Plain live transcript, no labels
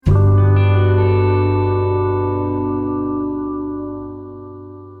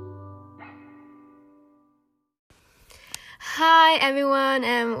Hi, everyone,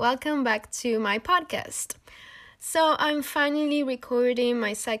 and welcome back to my podcast. So, I'm finally recording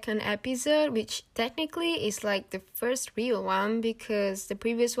my second episode, which technically is like the first real one because the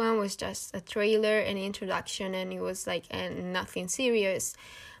previous one was just a trailer and introduction, and it was like nothing serious.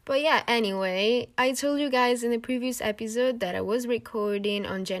 But yeah, anyway, I told you guys in the previous episode that I was recording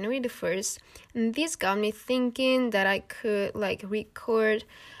on January the 1st, and this got me thinking that I could like record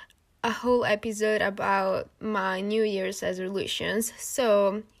a whole episode about my New Year's resolutions.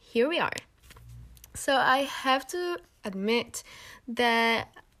 So here we are. So I have to admit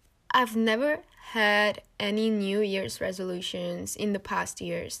that I've never had any New Year's resolutions in the past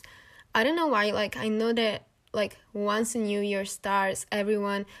years. I don't know why, like I know that like once a new year starts,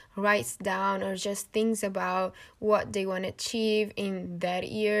 everyone writes down or just thinks about what they want to achieve in that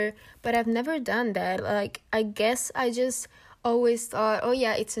year, but I've never done that. Like I guess I just always thought, oh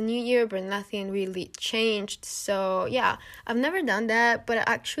yeah, it's a new year, but nothing really changed. So yeah, I've never done that, but I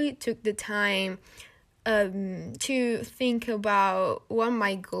actually took the time to think about what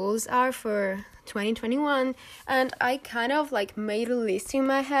my goals are for 2021, and I kind of like made a list in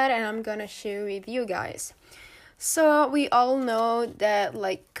my head, and I'm gonna share with you guys. So we all know that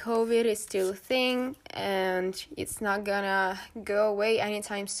like COVID is still a thing and it's not gonna go away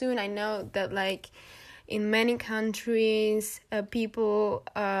anytime soon. I know that like in many countries, people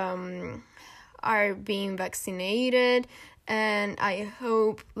are being vaccinated, and I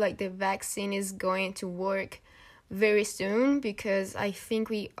hope like the vaccine is going to work very soon because I think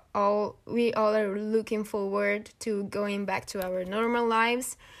we all are looking forward to going back to our normal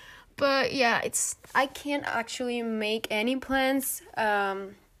lives. But yeah, I can't actually make any plans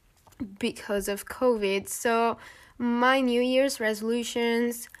because of COVID. So my New Year's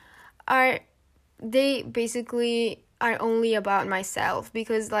resolutions are they basically are only about myself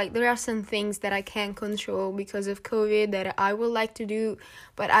because like there are some things that I can't control because of COVID that I would like to do,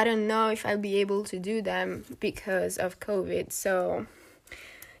 but I don't know if I'll be able to do them because of COVID. So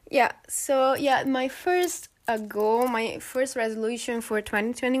my first goal, my first resolution for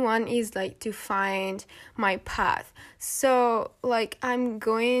 2021 is like to find my path. So like I'm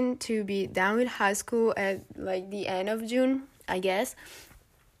going to be done with high school at like the end of June, I guess.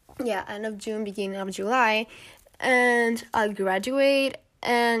 Yeah, end of June, beginning of July, and I'll graduate,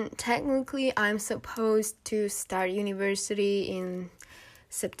 and technically I'm supposed to start university in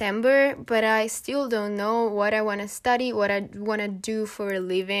September, but I still don't know what I want to study, what I want to do for a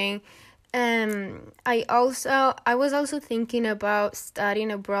living. I was also thinking about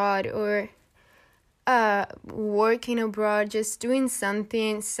studying abroad or working abroad, just doing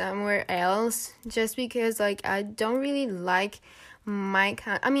something somewhere else, just because like I don't really like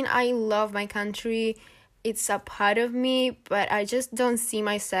I love my country, it's a part of me, but I just don't see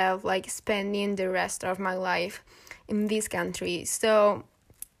myself like spending the rest of my life in this country. So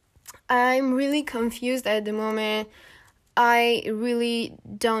I'm really confused at the moment. I really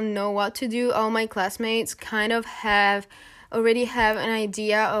don't know what to do. All my classmates kind of already have an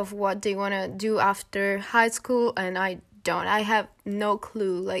idea of what they want to do after high school, and I don't. I have no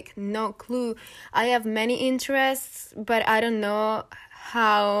clue, like no clue. I have many interests, but I don't know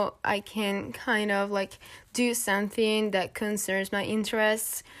how I can kind of like do something that concerns my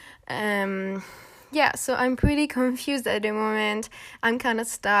interests. So I'm pretty confused at the moment. I'm kind of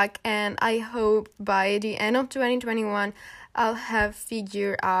stuck, and I hope by the end of 2021 I'll have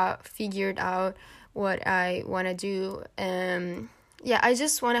figured out what I want to do. I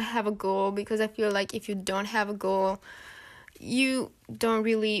just want to have a goal because I feel like if you don't have a goal, you don't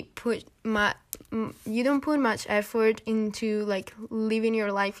put much effort into like living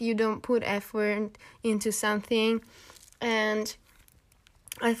your life. You don't put effort into something, and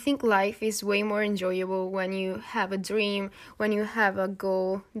I think life is way more enjoyable when you have a dream, when you have a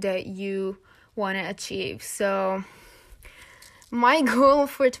goal that you want to achieve. So my biggest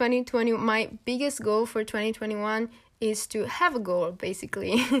goal for 2021 is to have a goal,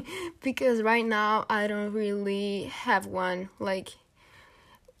 basically, because right now I don't really have one. Like,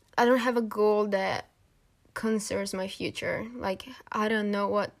 I don't have a goal that concerns my future. Like, I don't know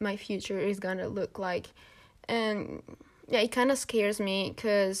what my future is gonna look like, and yeah, it kind of scares me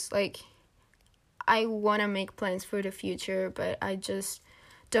because like I want to make plans for the future, but I just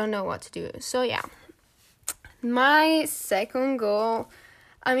don't know what to do. So yeah, my second goal,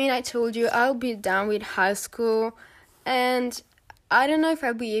 I told you I'll be done with high school, and I don't know if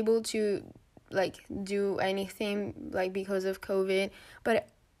I'll be able to like do anything like because of COVID, but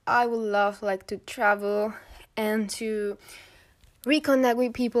I would love like to travel and to reconnect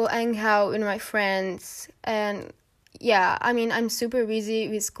with people, hang out with my friends, and yeah, I mean, I'm super busy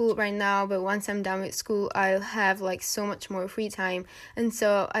with school right now, but once I'm done with school, I'll have like so much more free time. And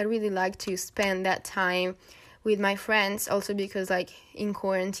so I really like to spend that time with my friends, also because like in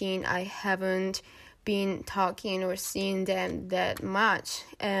quarantine, I haven't been talking or seeing them that much.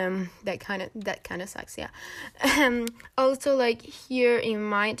 That kind of sucks, yeah. Also like here in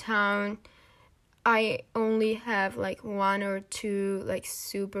my town, I only have like one or two like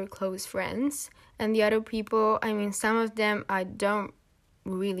super close friends, and the other people, I mean, some of them I don't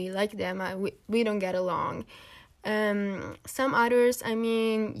really like them. We don't get along. Some others, I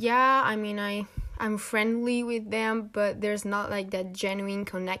mean, yeah, I mean, I'm friendly with them, but there's not like that genuine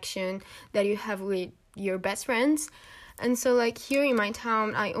connection that you have with your best friends. And so like here in my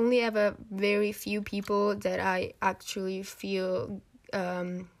town, I only have a very few people that I actually feel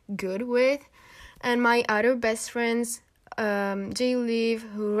good with, and my other best friends, they live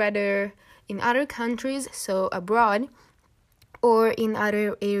rather in other countries, so abroad, or in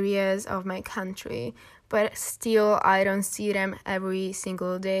other areas of my country. But still, I don't see them every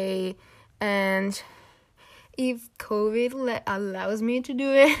single day. And if COVID allows me to do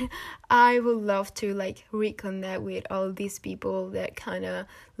it, I would love to like reconnect with all these people that kind of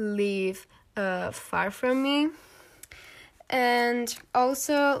live far from me. And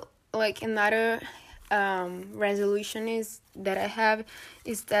also, like another resolution is that I have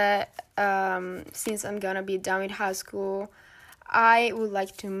is that since I'm gonna be done with high school, I would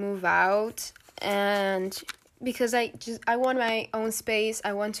like to move out, and because I want my own space,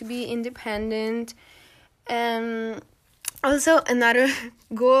 I want to be independent. And also another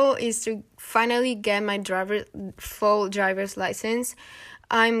goal is to finally get my full driver's license.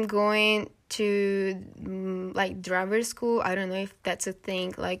 I'm going to like driver school. I don't know if that's a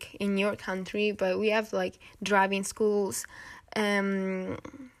thing like in your country, but we have like driving schools.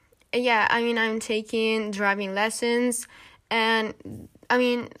 Yeah, I mean, I'm taking driving lessons, and I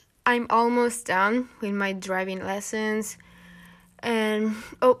mean, I'm almost done with my driving lessons, and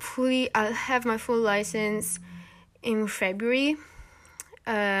hopefully I'll have my full license in February.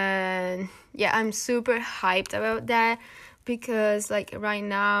 And yeah, I'm super hyped about that, because like right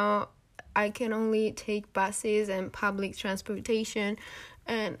now I can only take buses and public transportation,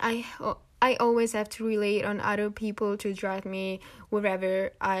 and I always have to rely on other people to drive me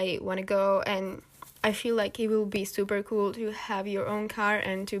wherever I want to go. And I feel like it will be super cool to have your own car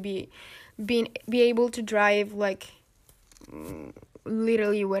and to be able to drive like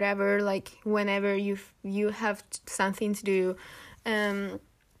literally whatever, like whenever you have something to do.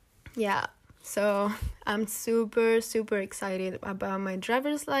 Yeah, so I'm super excited about my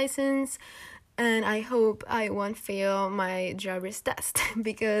driver's license, and I hope I won't fail my driver's test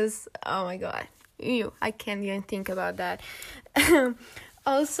because oh my god, I can't even think about that.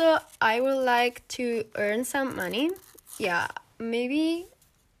 Also, I would like to earn some money. Yeah, maybe,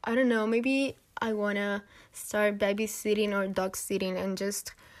 I don't know, maybe I wanna start babysitting or dog sitting and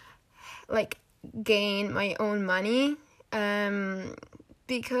just like gain my own money.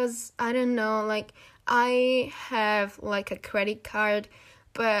 Because I don't know, like I have like a credit card,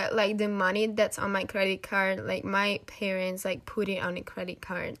 but like the money that's on my credit card, like my parents like put it on a credit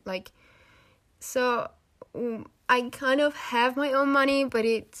card, like, so I kind of have my own money, but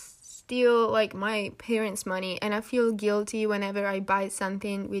it's still like my parents' money, and I feel guilty whenever I buy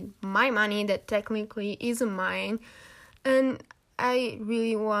something with my money that technically isn't mine. And I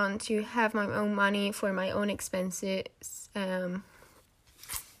really want to have my own money for my own expenses.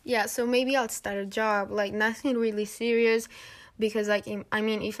 Yeah, so maybe I'll start a job, like nothing really serious, because like I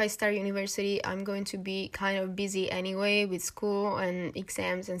mean, if I start university, I'm going to be kind of busy anyway with school and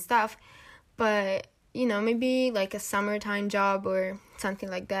exams and stuff. But maybe like a summertime job or something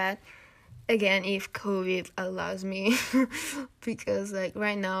like that, again if COVID allows me. Because like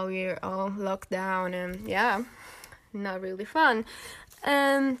right now we're all locked down, and yeah, not really fun.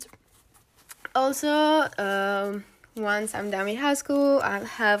 And also once I'm done with high school, I'll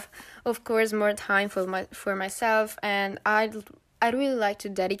have, of course, more time for myself, and I'd really like to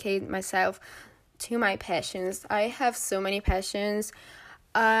dedicate myself to my passions. I have so many passions,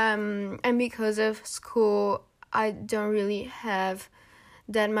 and because of school, I don't really have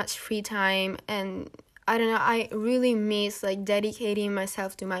that much free time, and I don't know, I really miss like dedicating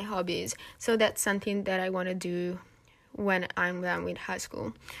myself to my hobbies. So that's something that I want to do when I'm done with high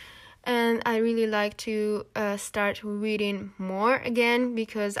school. And I really like to start reading more again,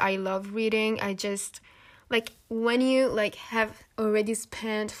 because I love reading. I just like when you like have already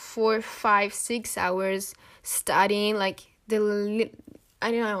spent 4, 5, 6 hours studying, like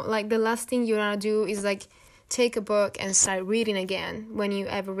I don't know, like the last thing you want to do is like take a book and start reading again when you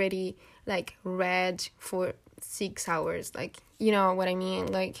have already like read for 6 hours, like, you know what I mean,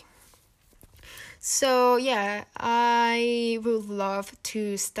 like. So yeah, I would love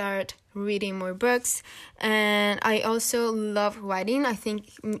to start reading more books, and I also love writing. I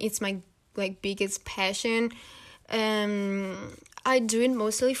think it's my like biggest passion. I do it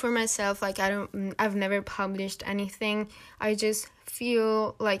mostly for myself. Like I've never published anything. I just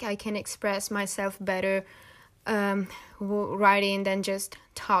feel like I can express myself better writing than just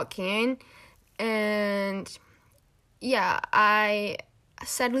talking. And yeah,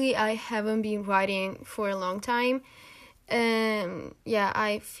 sadly I haven't been writing for a long time. And yeah,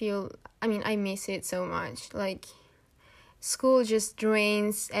 I miss it so much. Like, school just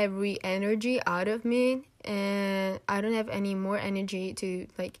drains every energy out of me, and I don't have any more energy to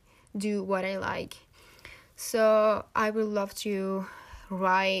like do what I like. So I would love to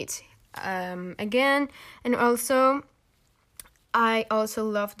write again. And also I also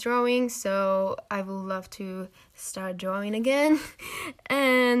love drawing, so I would love to start drawing again.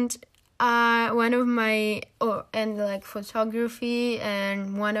 And one of my and like photography,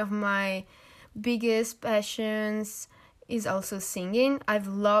 and one of my biggest passions is also singing. I've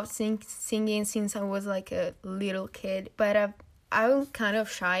loved singing since I was like a little kid, but I'm kind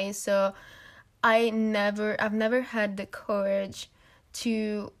of shy, so I've never had the courage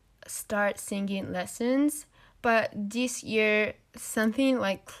to start singing lessons. But this year something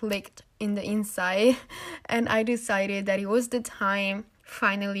like clicked in the inside, and I decided that it was the time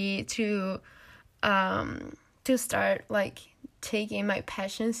finally to start like taking my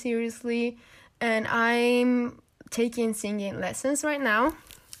passion seriously. And I'm taking singing lessons right now,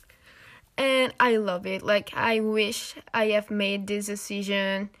 and I love it. Like, I wish I made this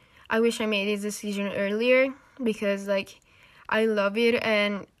decision earlier, because like I love it,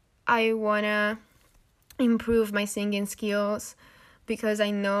 and I wanna improve my singing skills, because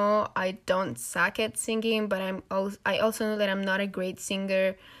I know I don't suck at singing, but I also know that I'm not a great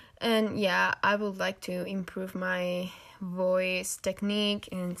singer. And yeah, I would like to improve my voice technique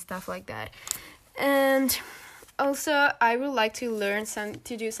and stuff like that. And also I would like to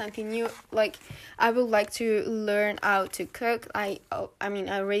do something new. Like, I would like to learn how to cook. I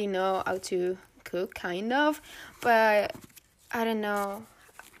already know how to cook kind of, but I don't know.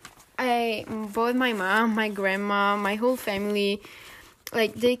 Both my mom, my grandma, my whole family,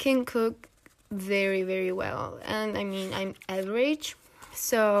 like, they can cook very, very well. And I'm average.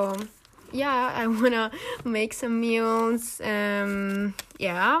 So yeah, I wanna make some meals.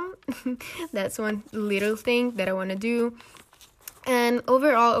 Yeah, that's one little thing that I wanna do. And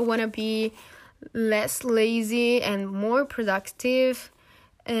overall, I wanna be less lazy and more productive.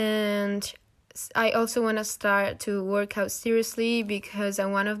 And I also want to start to work out seriously, because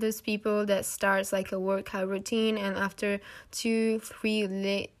I'm one of those people that starts like a workout routine, and after 3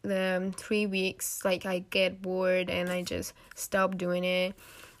 weeks, like, I get bored and I just stop doing it.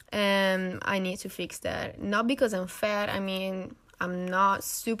 And I need to fix that. Not because I'm fat. I'm not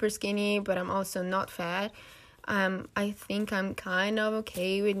super skinny, but I'm also not fat. I think I'm kind of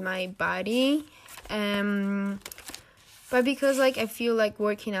okay with my body. But because, like, I feel like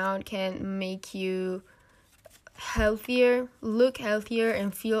working out can make you healthier, look healthier,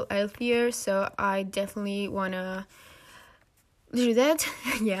 and feel healthier. So I definitely want to do that.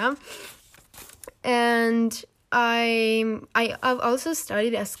 Yeah. And I've also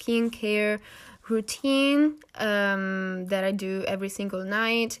started a skincare routine that I do every single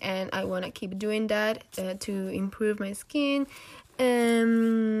night, and I want to keep doing that to improve my skin.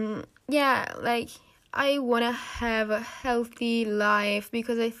 Yeah, like, I want to have a healthy life,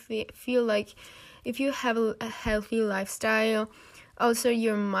 because I feel like if you have a healthy lifestyle, also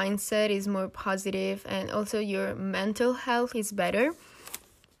your mindset is more positive, and also your mental health is better.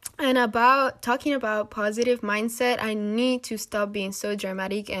 And talking about positive mindset, I need to stop being so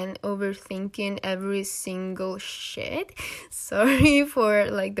dramatic and overthinking every single shit. Sorry for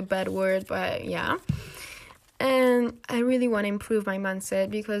like the bad word, but yeah. And I really want to improve my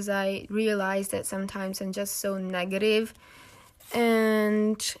mindset, because I realize that sometimes I'm just so negative,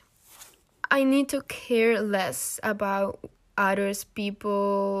 and I need to care less about other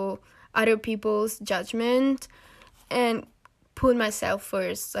people's judgment, and put myself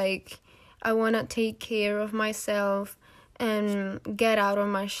first. Like, I want to take care of myself and get out of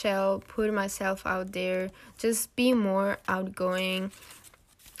my shell, put myself out there, just be more outgoing.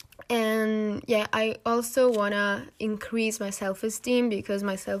 And yeah, I also want to increase my self-esteem, because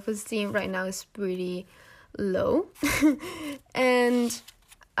my self-esteem right now is pretty low. And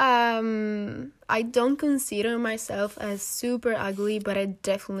I don't consider myself as super ugly, but I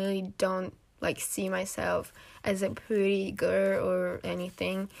definitely don't like see myself as a pretty girl or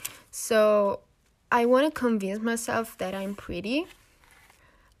anything. So I want to convince myself that I'm pretty.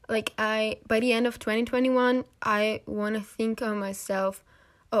 Like, by the end of 2021, I want to think of myself,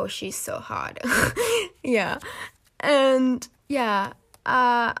 oh, she's so hot. Yeah. And yeah,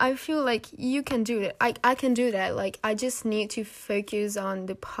 I feel like you can do it. I can do that. Like, I just need to focus on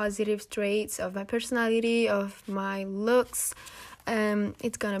the positive traits of my personality, of my looks.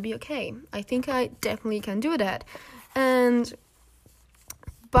 It's gonna be okay. I think I definitely can do that. And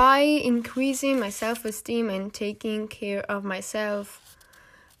by increasing my self-esteem and taking care of myself,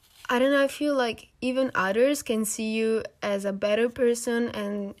 I don't know, I feel like even others can see you as a better person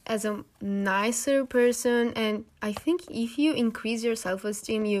and as a nicer person. And I think if you increase your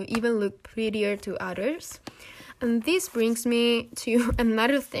self-esteem, you even look prettier to others. And this brings me to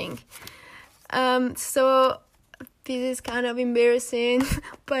another thing. So this is kind of embarrassing,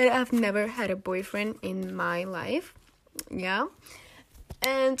 but I've never had a boyfriend in my life. Yeah.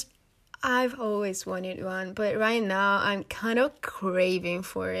 And I've always wanted one, but right now I'm kind of craving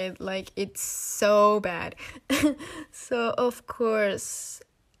for it. Like, it's so bad. So, of course,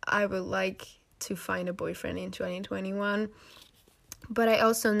 I would like to find a boyfriend in 2021. But I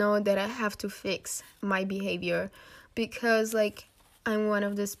also know that I have to fix my behavior because, like, I'm one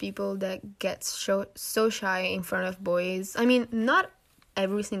of those people that gets so shy in front of boys. I mean, not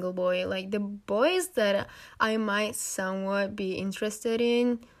every single boy. Like, the boys that I might somewhat be interested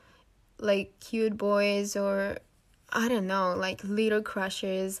in, like cute boys, or I don't know, like little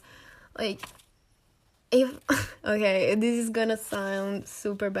crushes. Like, if okay, this is gonna sound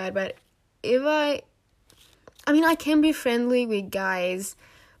super bad, but if I mean, I can be friendly with guys,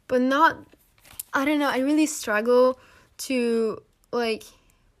 but not, I don't know, I really struggle to like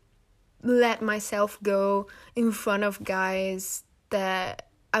let myself go in front of guys that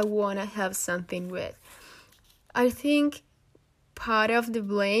I want to have something with. I think part of the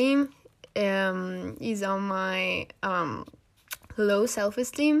blame is on my low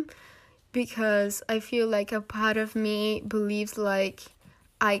self-esteem, because I feel like a part of me believes like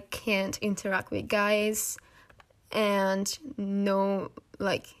I can't interact with guys, and no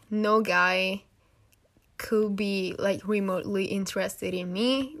guy could be like remotely interested in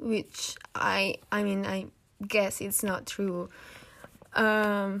me, which I mean, I guess it's not true.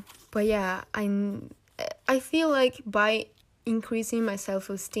 But yeah, I feel like by increasing my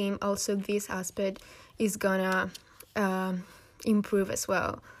self-esteem, also this aspect is gonna improve as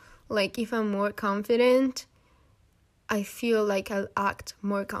well. Like, if I'm more confident, I feel like I'll act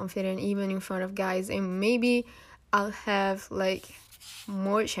more confident even in front of guys, and maybe I'll have like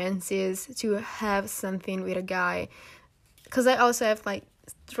more chances to have something with a guy, because I also have like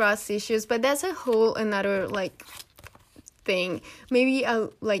trust issues, but that's a whole another like thing. Maybe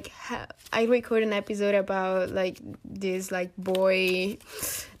I'll like I record an episode about like this like boy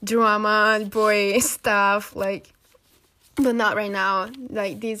drama, boy stuff, like, but not right now.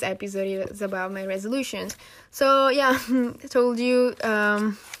 Like, this episode is about my resolutions. So yeah, I told you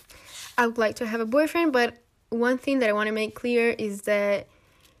I would like to have a boyfriend, but one thing that I want to make clear is that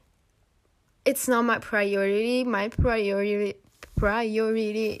it's not my priority. My priority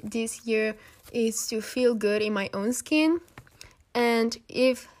this year is to feel good in my own skin. And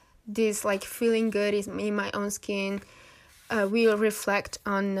if this like feeling good is in my own skin will reflect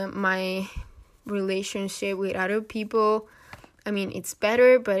on my relationship with other people, I mean, it's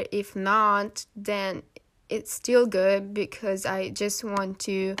better. But if not, then it's still good, because I just want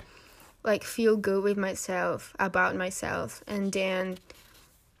to like feel good with myself, about myself. And then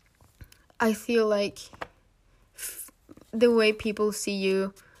I feel like the way people see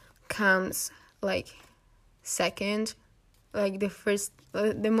you comes like second. Like,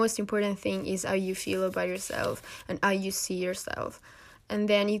 the most important thing is how you feel about yourself and how you see yourself. And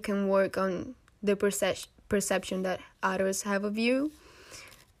then you can work on the perception that others have of you.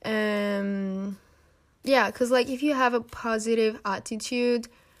 Yeah, because like if you have a positive attitude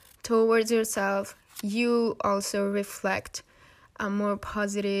towards yourself, you also reflect a more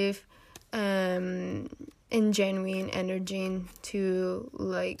positive and genuine energy to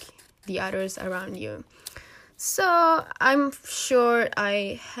like the others around you. So I'm sure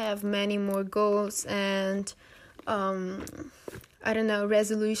I have many more goals and I don't know,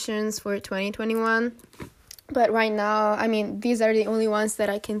 resolutions for 2021. But right now, I mean, these are the only ones that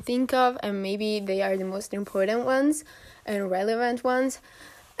I can think of, and maybe they are the most important ones and relevant ones.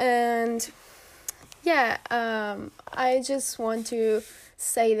 And yeah, I just want to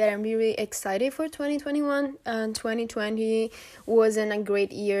say that I'm really excited for 2021. And 2020 wasn't a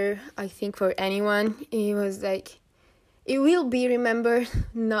great year, I think, for anyone. It was like, it will be remembered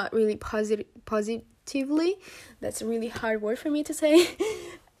not really positively. That's a really hard word for me to say.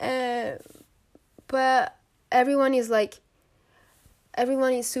 everyone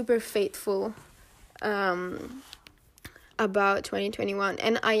is super faithful about 2021,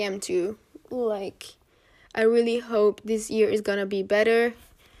 and I am too. Like, I really hope this year is gonna be better,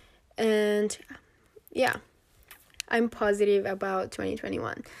 and yeah, I'm positive about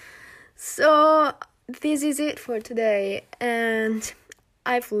 2021. So this is it for today, and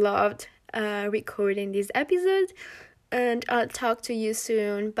I've loved recording this episode, and I'll talk to you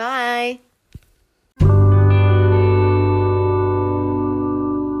soon. Bye.